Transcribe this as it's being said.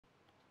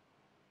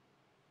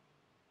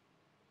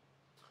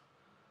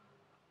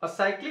A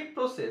cyclic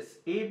process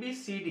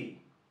ABCD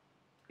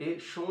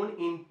is shown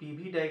in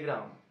PV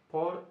diagram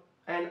for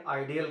an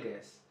ideal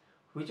gas.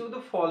 Which of the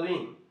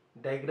following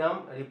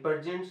diagram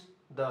represents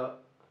the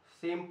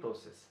same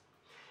process?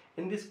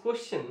 In this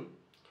question,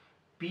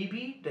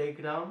 PV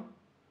diagram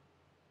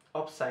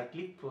of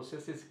cyclic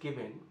process is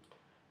given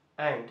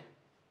and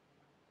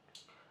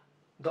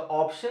the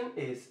option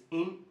is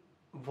in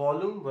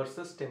volume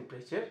versus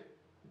temperature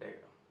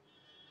diagram.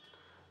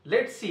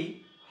 Let's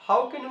see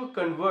how can we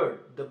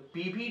convert the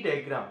PV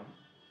diagram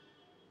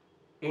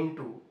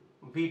into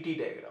VT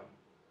diagram.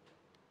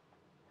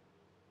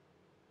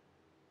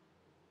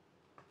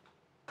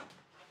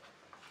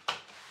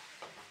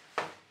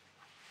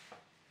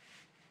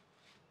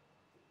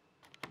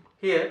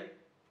 Here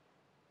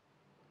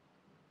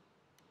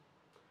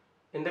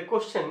in the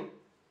question,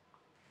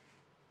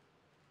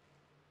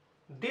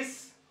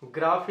 this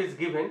graph is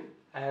given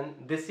and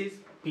this is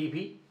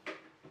PV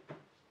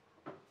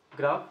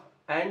graph,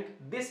 and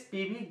this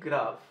PV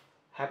graph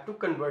have to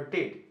convert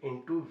it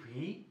into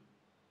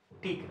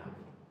VT graph.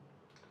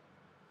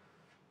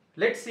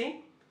 Let's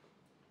see.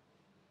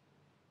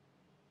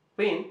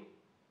 When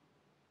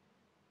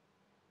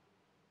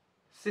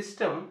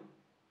system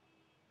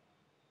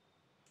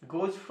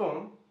goes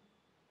from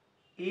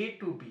A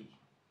to B,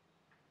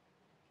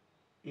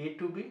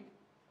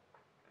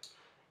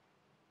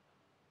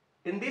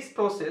 in this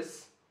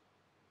process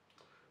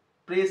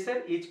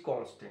pressure is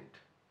constant,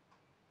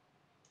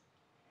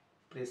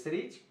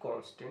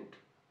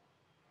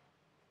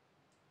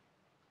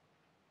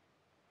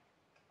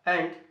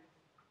 and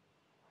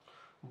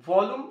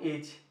volume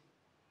is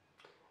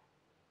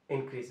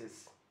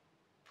increases.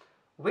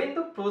 When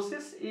the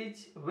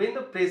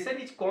pressure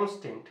is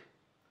constant,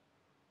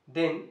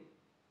 then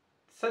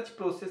such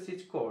process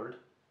is called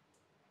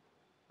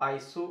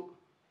isobaric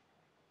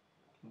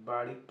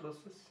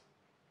process.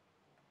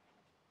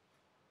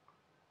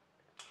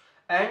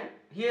 And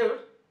here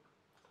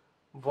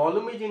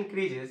volume is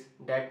increases,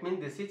 that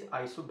means this is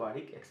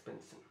isobaric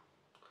expansion.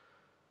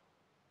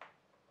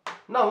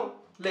 Now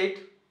let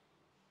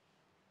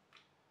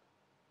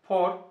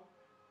for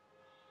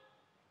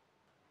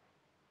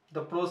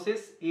the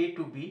process A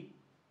to B,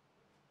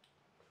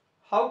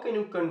 how can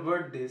you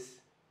convert this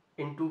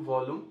into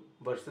volume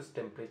versus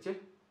temperature?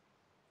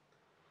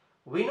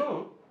 We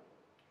know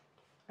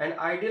an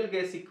ideal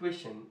gas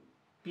equation,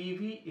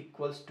 PV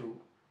equals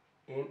to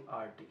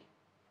nRT.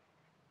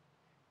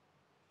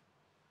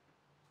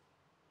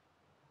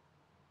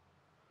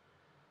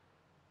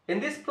 In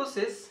this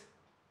process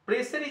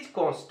pressure is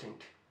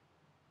constant,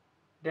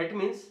 that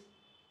means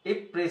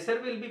if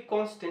pressure will be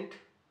constant,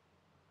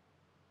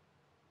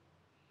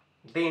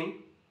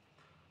 then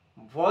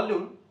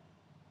volume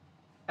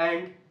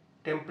and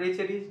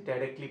temperature is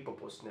directly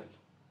proportional.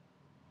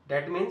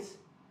 That means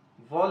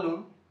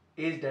volume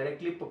is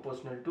directly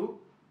proportional to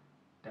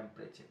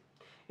temperature.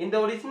 In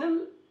the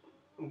original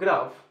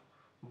graph,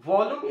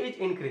 volume is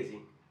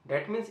increasing.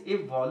 That means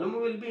if volume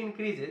will be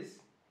increases,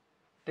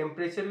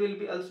 temperature will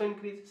be also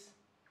increases.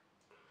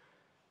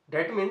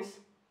 That means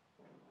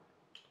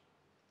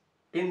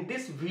in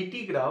this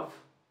VT graph,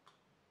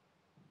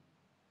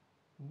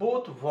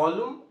 both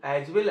volume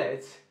as well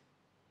as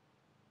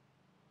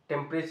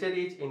temperature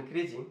is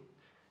increasing.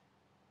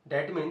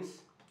 That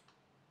means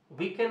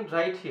we can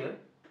write here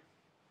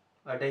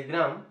a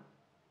diagram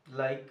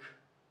like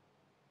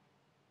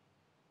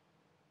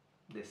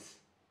this.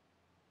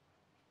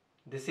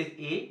 This is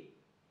A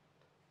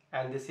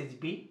and this is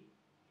B,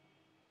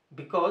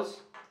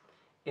 because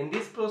in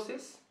this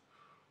process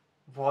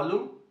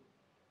volume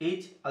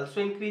is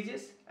also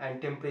increases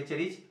and temperature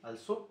is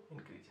also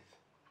increases.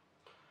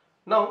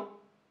 Now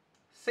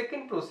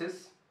second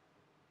process,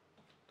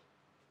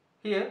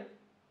 here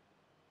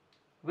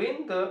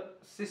when the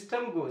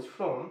system goes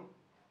from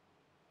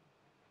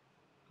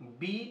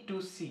B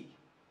to C,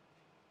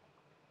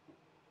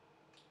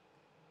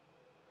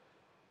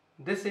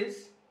 this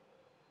is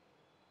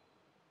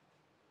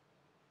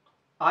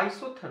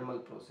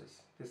isothermal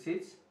process. This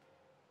is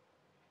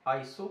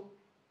isothermal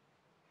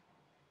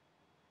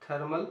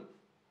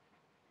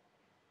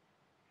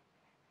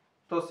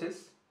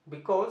process,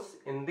 because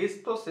in this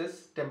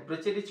process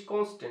temperature is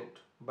constant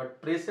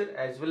but pressure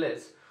as well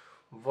as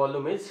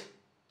volume is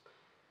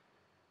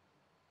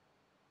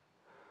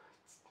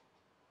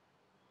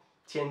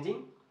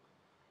changing.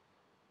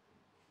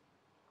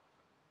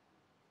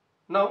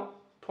 Now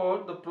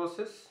for the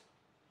process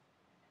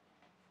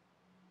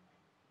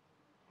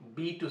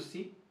B to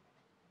C,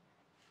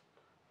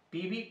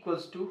 PV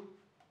equals to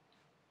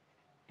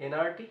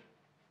nRT.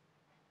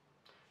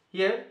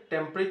 Here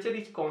temperature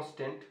is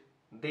constant,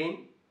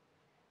 then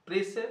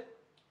pressure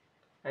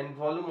and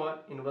volume are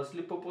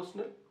inversely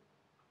proportional.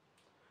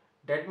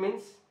 That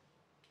means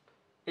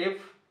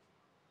if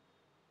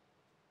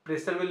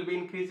pressure will be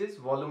increases,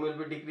 volume will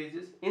be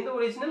decreases. In the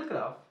original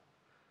graph,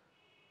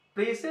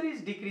 pressure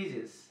is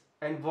decreases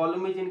and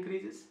volume is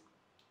increases.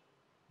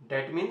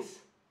 That means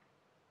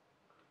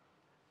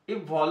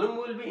if volume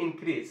will be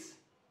increase,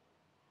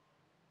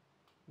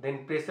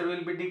 then pressure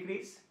will be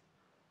decrease.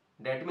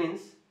 That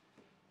means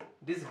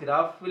this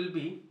graph will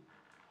be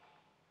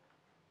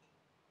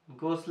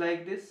goes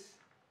like this.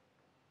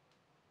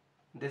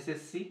 This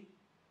is C.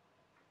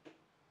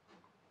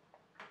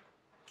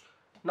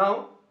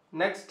 Now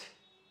next,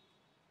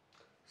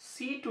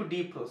 C to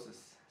D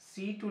process.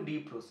 C to D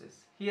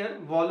process. Here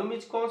volume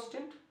is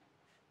constant.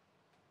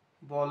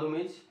 Volume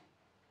is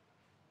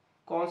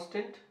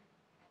constant.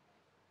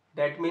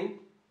 That means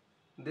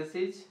this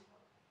is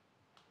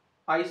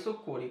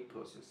isochoric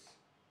process.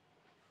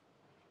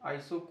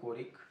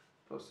 Isochoric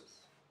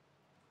process.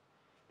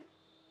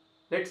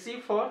 Let's see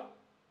for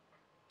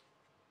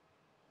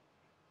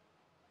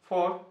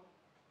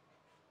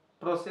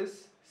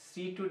process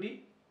C to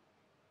D.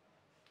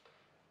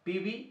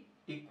 PV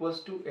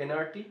equals to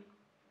nRT,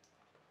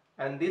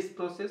 and this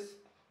process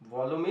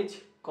volume is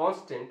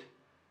constant.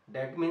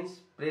 That means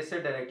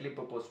pressure directly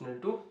proportional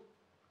to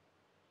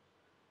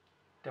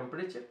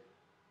temperature.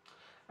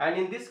 And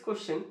in this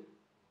question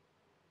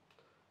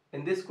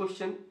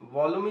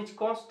volume is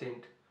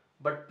constant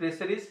but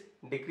pressure is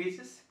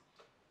decreases.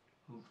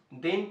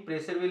 Then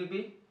pressure will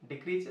be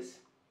decreases,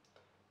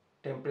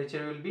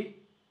 temperature will be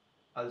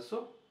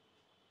also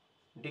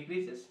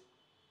decreases.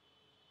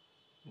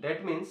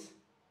 That means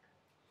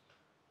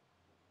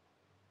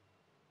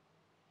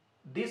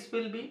this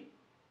will be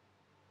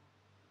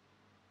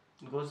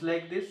goes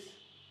like this,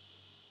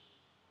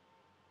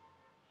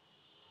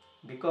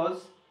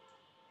 because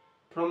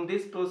from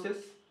this process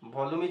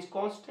volume is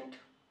constant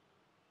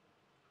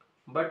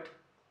but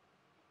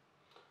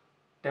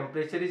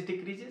temperature is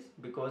decreases,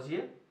 because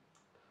here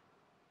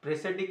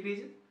pressure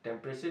decreases,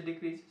 temperature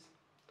decreases.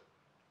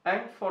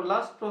 And for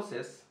last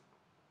process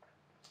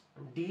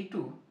D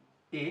to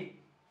A,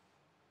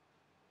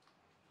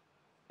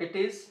 it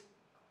is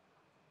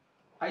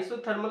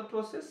isothermal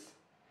process.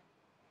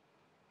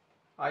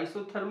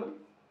 Isothermal,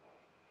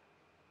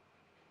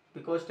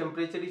 because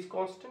temperature is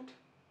constant.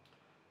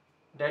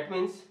 That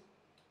means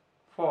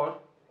for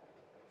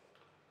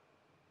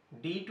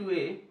D to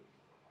A,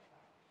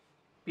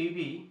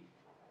 PV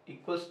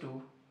equals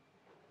to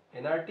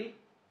nRT,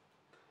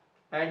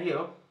 and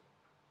here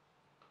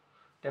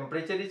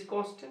temperature is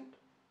constant,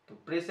 so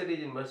pressure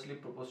is inversely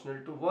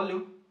proportional to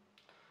volume.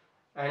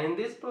 And in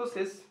this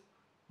process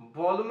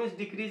volume is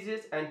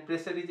decreases and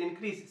pressure is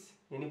increases.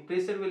 Any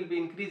pressure will be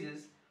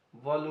increases,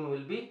 volume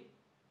will be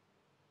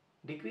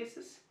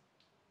decreases.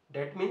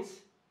 That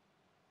means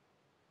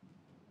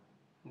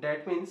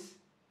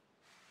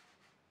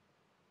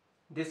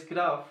this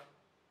graph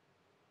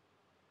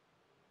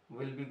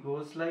will be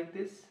goes like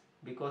this,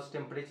 because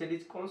temperature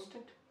is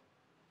constant.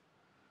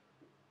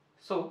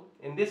 So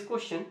in this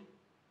question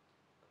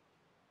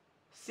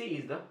C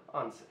is the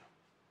answer.